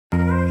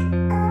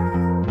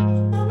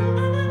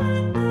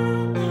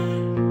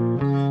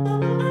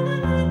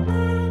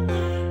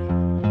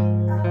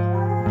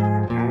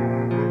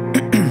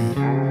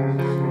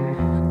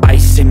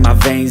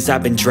things.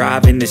 I've been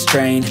driving this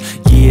train,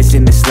 years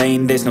in this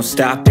lane. There's no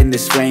stopping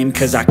this flame,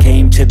 cause I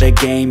came to the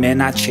game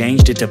and I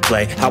changed it to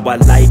play how I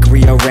like,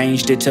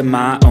 rearranged it to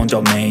my own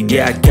domain.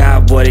 Yeah, I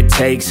got what it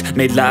takes,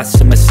 made lots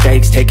of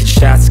mistakes, taking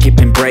shots,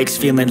 skipping breaks,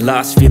 feeling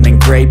lost, feeling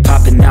great,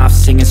 popping off,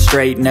 singing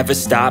straight, never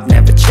stopped,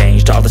 never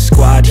changed. All the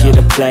squad here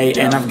to play,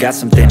 and I've got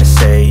something to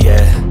say,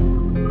 yeah.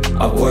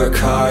 I work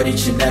hard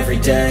each and every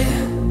day,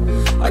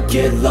 I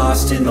get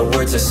lost in the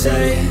words I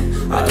say.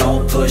 I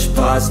don't push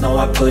pause, no,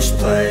 I push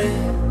play.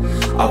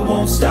 I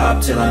won't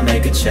stop till I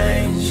make a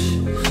change.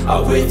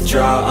 I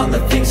withdraw on the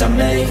things I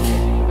make.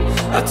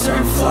 I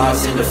turn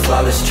flaws into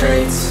flawless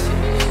traits.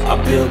 I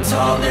build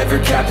tall, never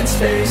capped in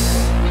space.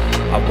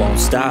 I won't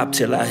stop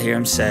till I hear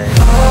him say,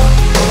 oh,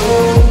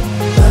 oh,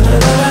 la la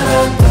la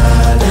la la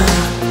la,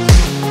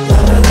 la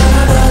la la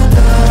la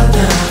la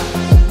la,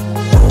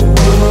 oh,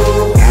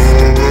 oh,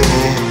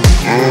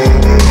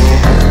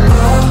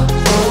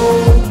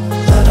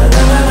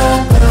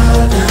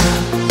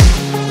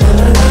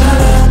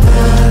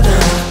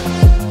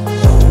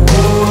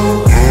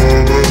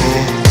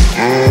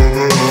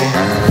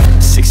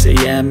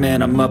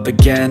 and I'm up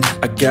again.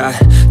 I got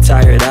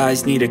tired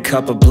eyes, need a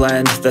cup of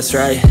blend. That's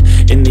right,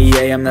 in the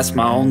AM, that's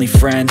my only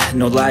friend.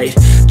 No light,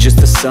 just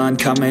the sun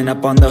coming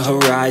up on the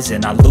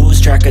horizon. I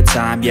lose track of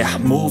time, yeah, I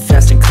move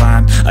fast and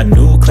climb a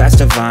new class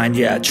divine,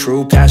 yeah,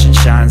 true passion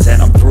shines.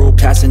 And I'm through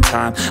passing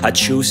time, I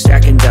choose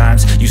stacking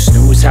dimes. You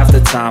snooze half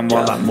the time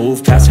while I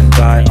move passing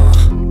by.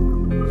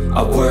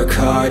 I work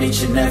hard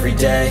each and every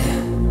day,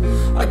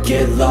 I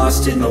get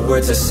lost in the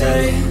words I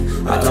say.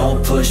 I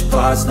don't push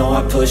pause, no,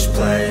 I push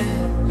play.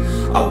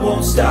 I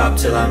won't stop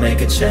till I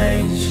make a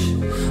change.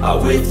 I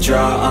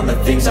withdraw on the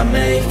things I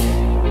make.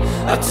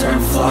 I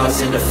turn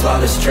flaws into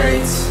flawless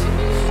traits.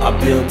 I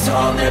build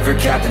tall, never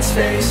capped in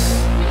space.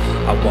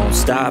 I won't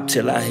stop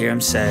till I hear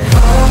him say, oh,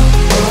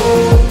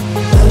 oh,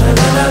 la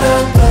la la la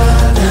la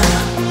la,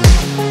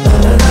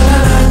 la la la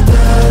la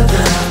la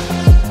la,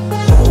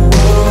 oh,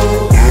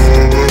 oh,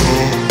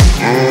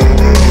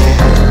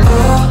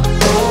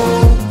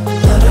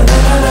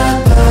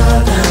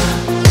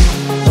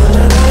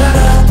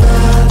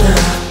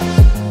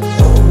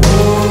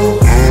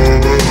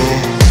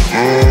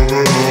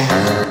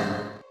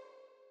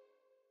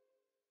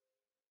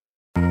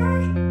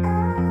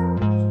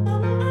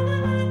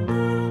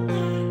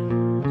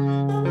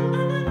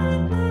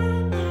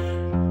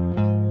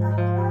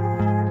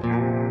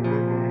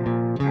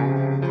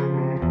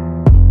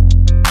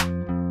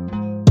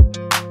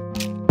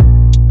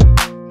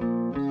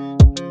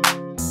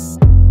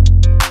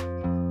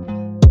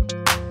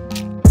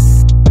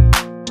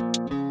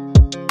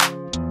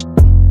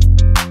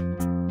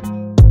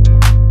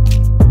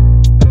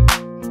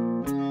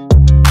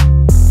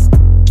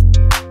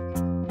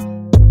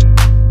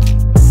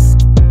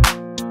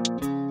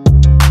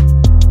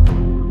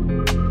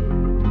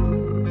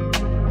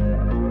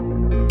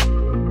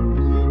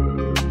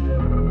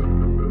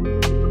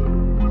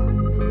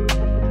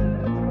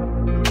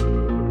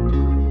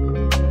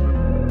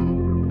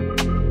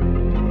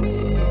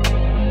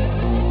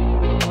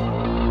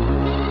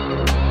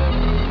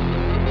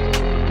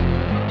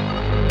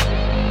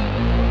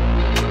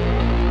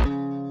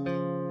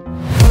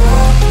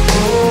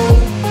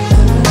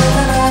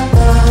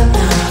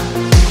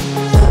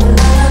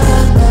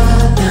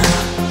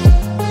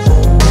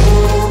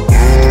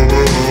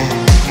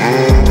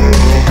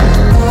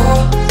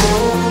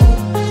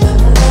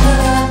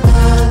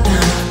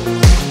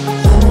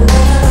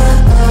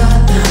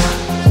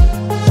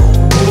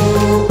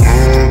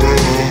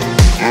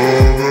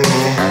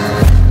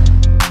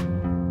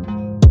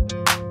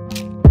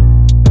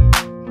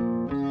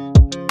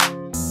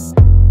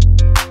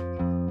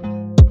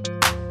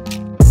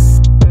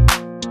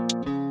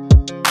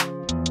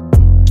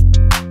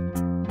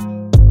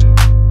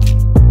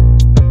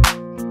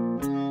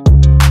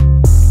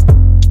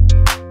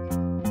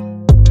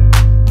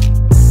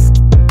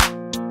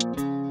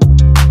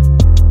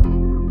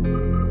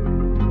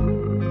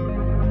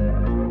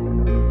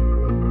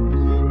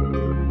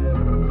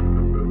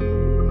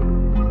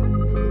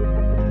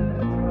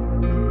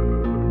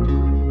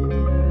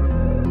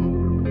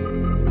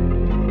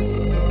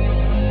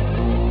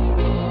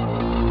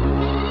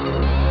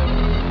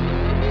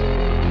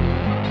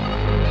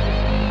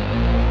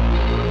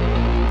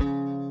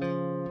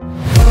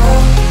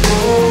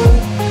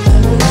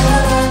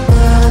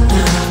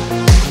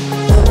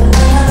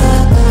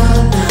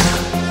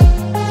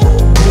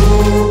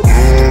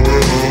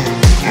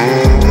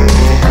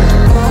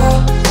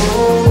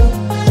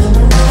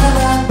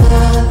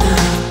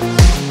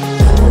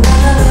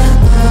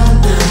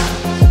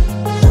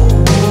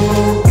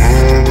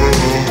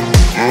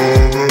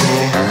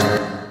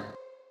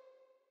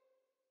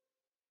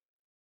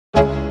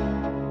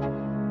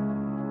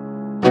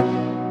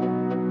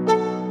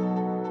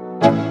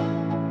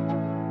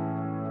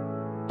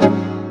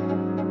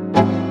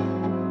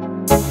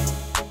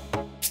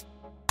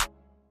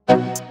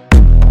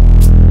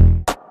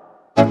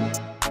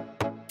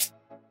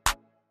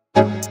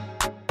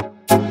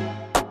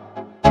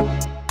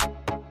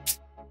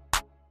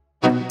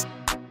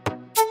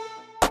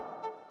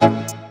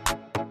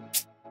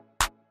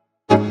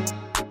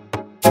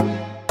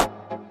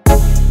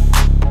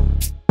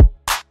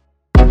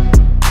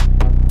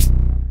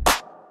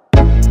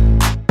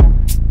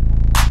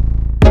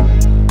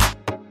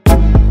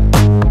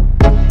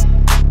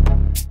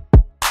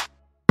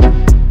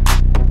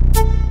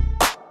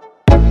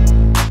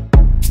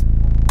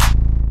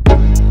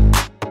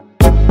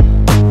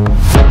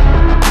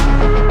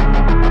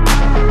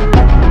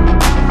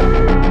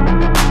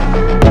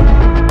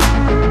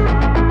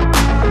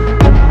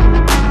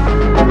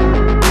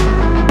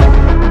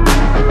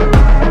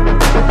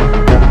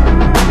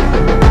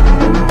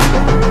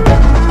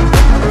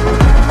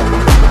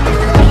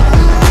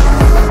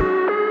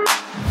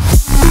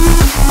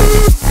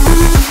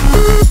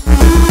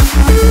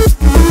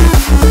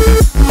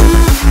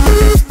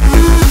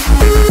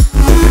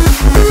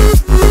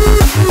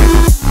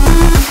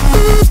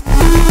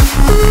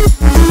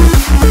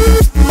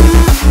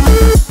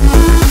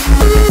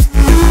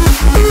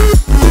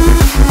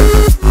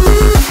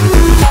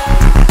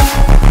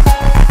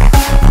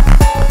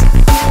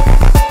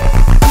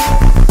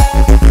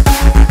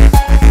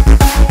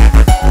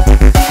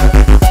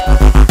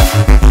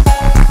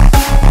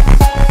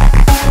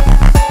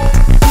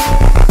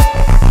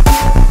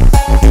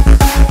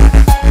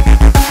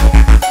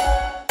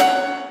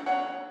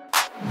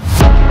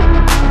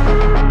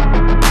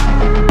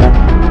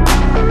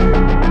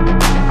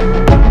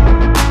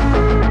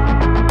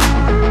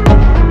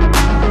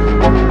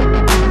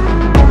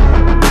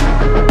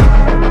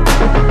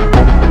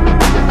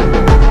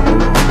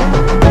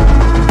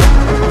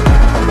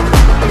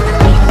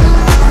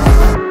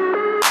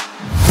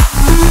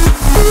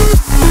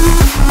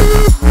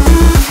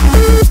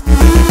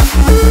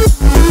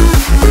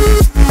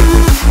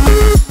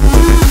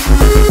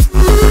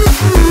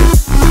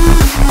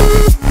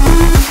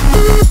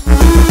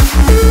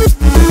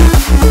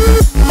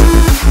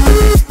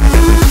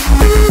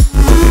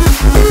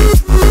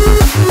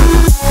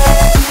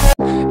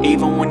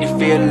 when you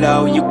feel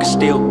low, you can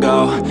still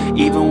go.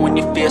 Even when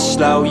you feel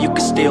slow, you can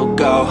still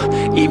go.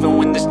 Even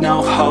when there's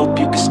no hope,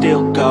 you can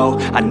still go.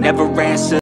 I never answer